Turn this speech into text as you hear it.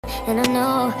and I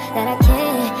know that I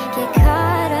can't get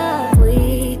caught up.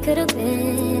 We could have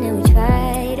been, and we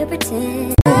try to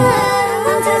pretend.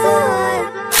 I'm just a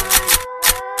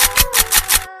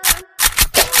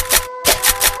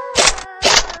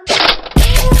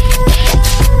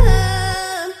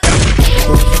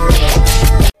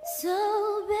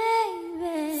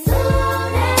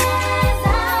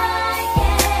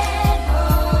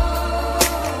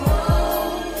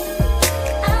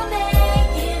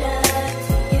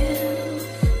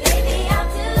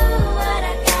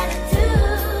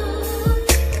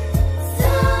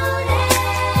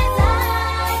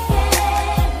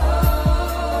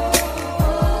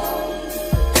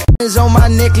on my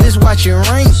necklace, watching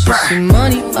rain. See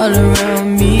money all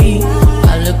around me.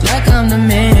 I look like I'm the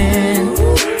man.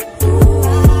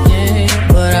 Yeah,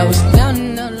 but I was down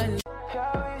and out like.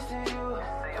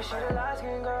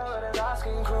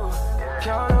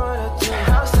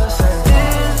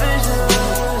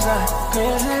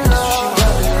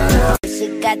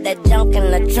 She got that junk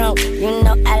in the trunk. You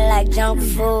know I like junk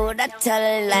food. I tell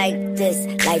her like this: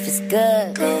 life is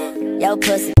good. Yo,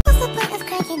 pussy. What's the point of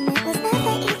cracking it? Was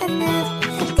never even enough.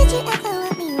 Did you ever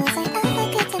want me? Was I ever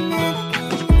good enough?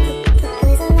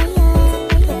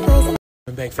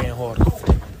 Went back fan harder.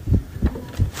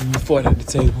 You fought at the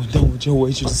table and done with your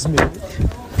waitress Smith.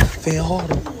 Fan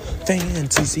harder. Fan,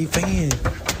 TC, fan.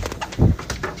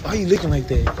 Why you looking like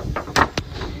that?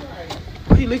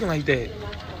 Why you looking like that?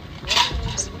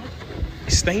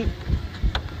 Stink?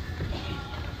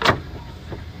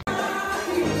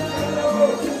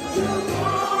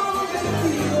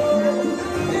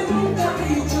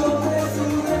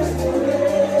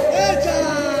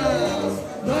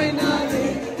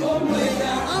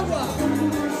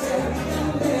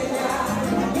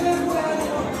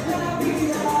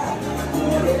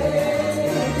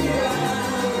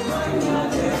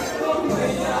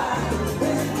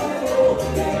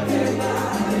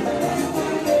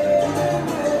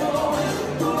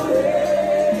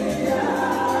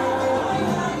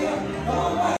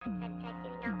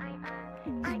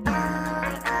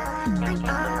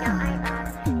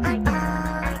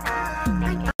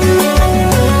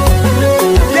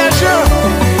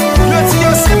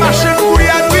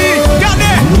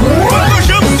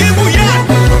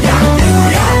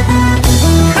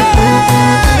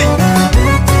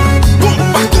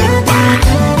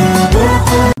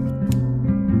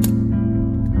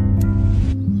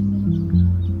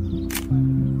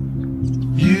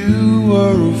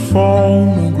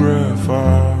 Phonograph, I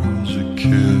was a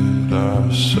kid.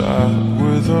 I sat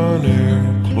with an ear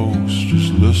close,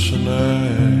 just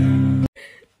listening.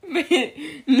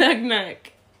 Knock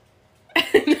knock.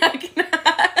 Knock knock.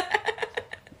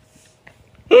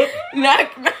 Knock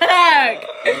knock.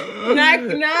 Knock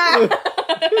knock.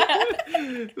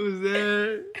 Who's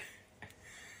that?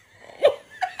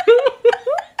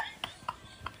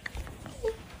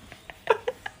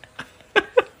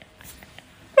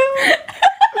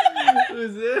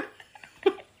 Who's that?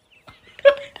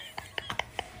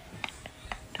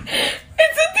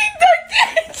 It's a TikTok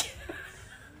ditch.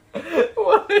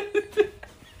 What is it?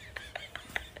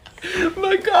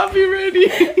 My coffee ready.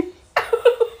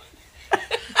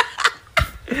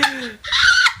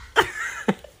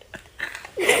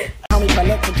 We pull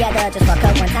it together, just fuck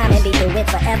up one time and be through it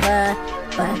forever.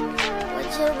 But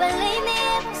would you believe me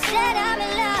if I said I'm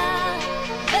in love?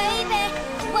 Baby,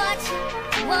 what you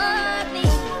want me?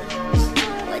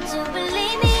 Would you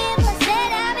believe me if I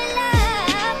said I'm in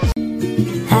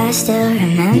love? I still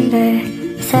remember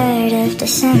 3rd of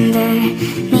December,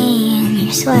 me in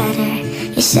your sweater.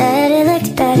 You said it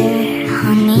looked better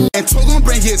on me. And told gon'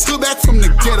 bring his hood back from the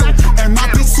ghetto. And my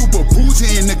bitch super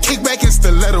bougie and the kickback and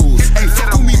stilettos. Ain't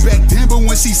fuck with me back then, but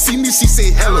when she see me, she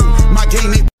say hello. My gay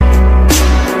name.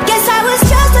 Guess I was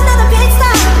just another big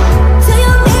star. Till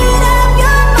you made up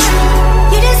your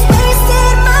mind. You just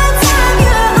wasted my time.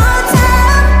 You're on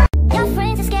time. Your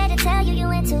friends are scared to tell you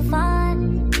went too far.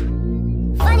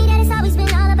 Funny that it's always been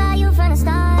all about you from the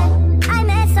start. I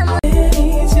met someone.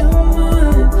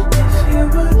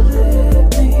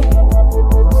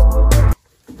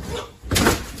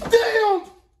 Damn,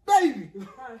 baby.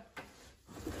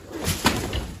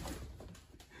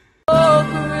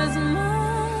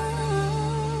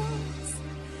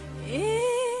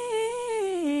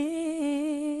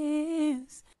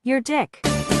 Your dick.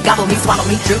 Gobble me, swallow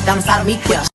me, drip down inside of me,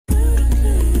 yeah.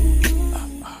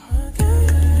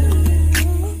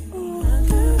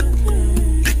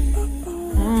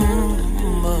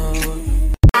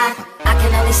 I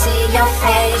can only see your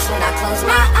face when I close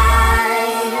my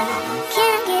eyes. Can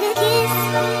I get a kiss?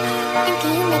 And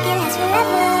can you make it last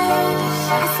forever?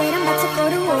 I said I'm about to go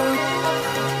to war.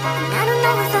 And I don't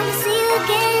know if I'm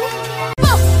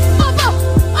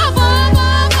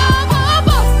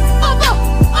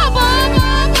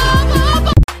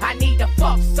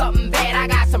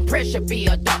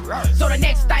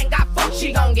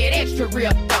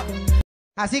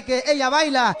Así que ella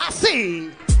baila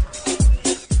así.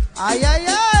 ¡Ay, ay,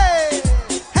 ay!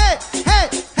 ¡Hey, hey,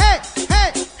 hey,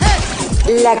 hey,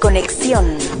 hey! La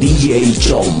conexión. DJ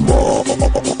Chombo.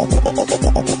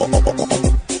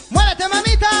 ¡Muévete,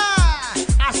 mamita!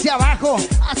 Hacia abajo,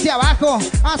 hacia abajo,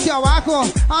 hacia abajo,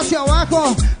 hacia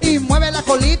abajo. Y mueve la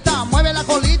colita, mueve la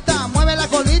colita, mueve la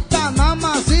colita,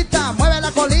 mamacita. Mueve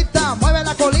la colita, mueve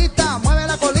la colita, mueve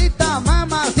la colita,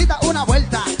 mamacita. Una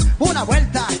vuelta, una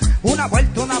vuelta, una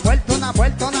vuelta, una vuelta, una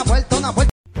vuelta, una vuelta, una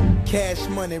vuelta. Cash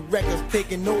Money Records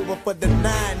taking over for the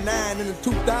 99 in the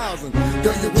 2000.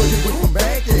 Girl, you're working with some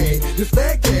bag, yeah. This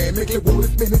fat, yeah. Make it wanna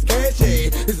spend his cash, yeah.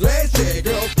 His last, yeah.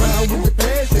 Girls proud with your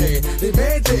pass, yeah. They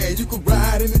mad, yeah. You can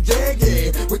ride in the Jag,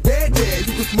 yeah. With that, yeah.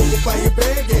 You can smoke a fire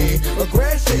bag, yeah. A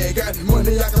grass, yeah. Got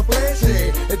money I can flash,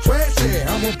 yeah. And trash, yeah.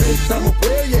 I'm a bitch, I'm a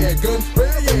player, yeah. Gun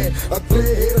spray, yeah. A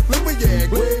player, hit a flipper, yeah.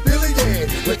 Grey Billy, yeah.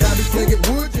 Like I be slinging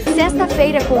wood, yeah.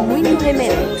 Sexta-feira com muito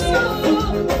remédio.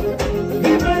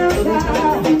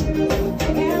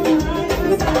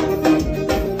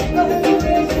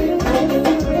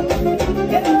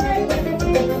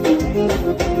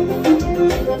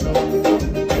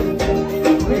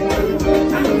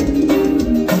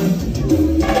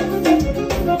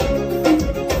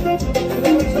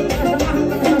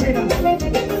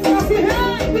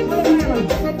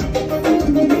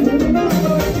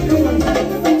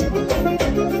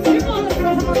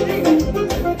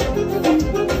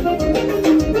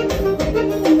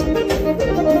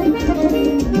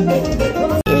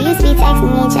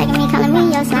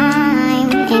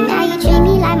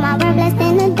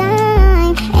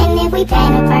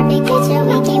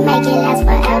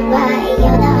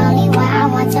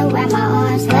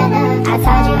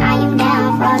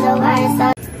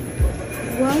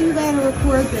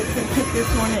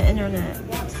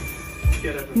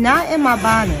 Not in my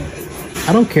bonnet.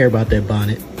 I don't care about that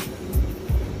bonnet.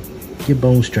 Your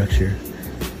bone structure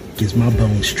gives my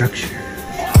bone structure.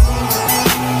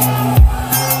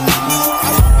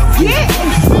 Get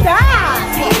stop!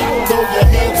 Throw your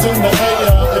hands in the air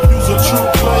if you's a true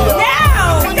player.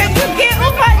 No! Can you get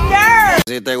on my nerves?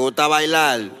 Si te gusta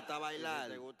bailar,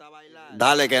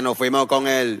 dale que nos fuimos con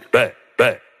él. Be.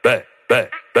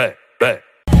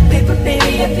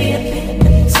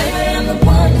 Say I'm the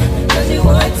one, 'cause you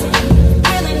want to.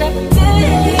 Really never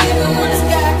did, even when the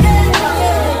sky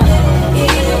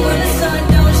even when the sun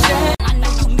don't shine. I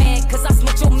know you mad, 'cause I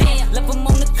smoked your man. Left him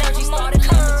on the third, she started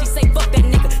laughing. She say, fuck that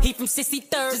nigga, he from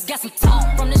 63rd. Just got some talk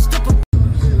from the stripper.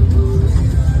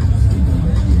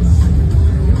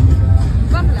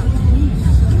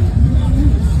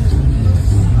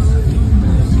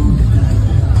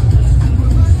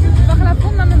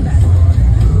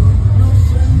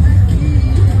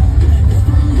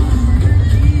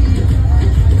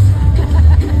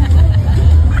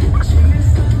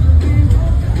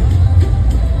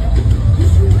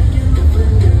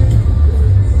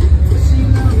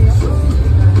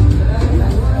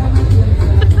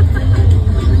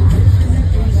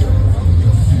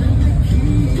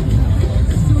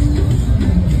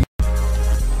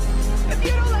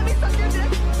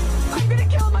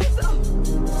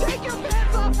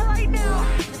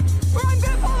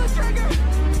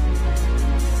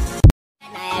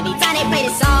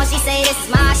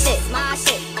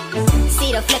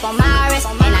 Flip on my wrist,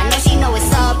 and I know she know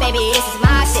what's up, baby. This is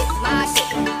my shit, my shit.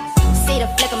 See the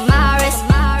flick of my wrist,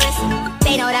 my wrist.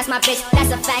 They know that's my bitch,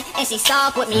 that's a fact, and she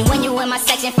stuck with me when you in my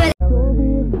section. Feel Don't be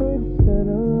afraid to stand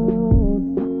alone.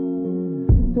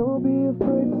 Don't be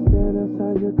afraid to stand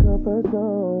outside your comfort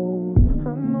zone.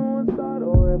 I know it's hard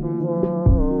away from home.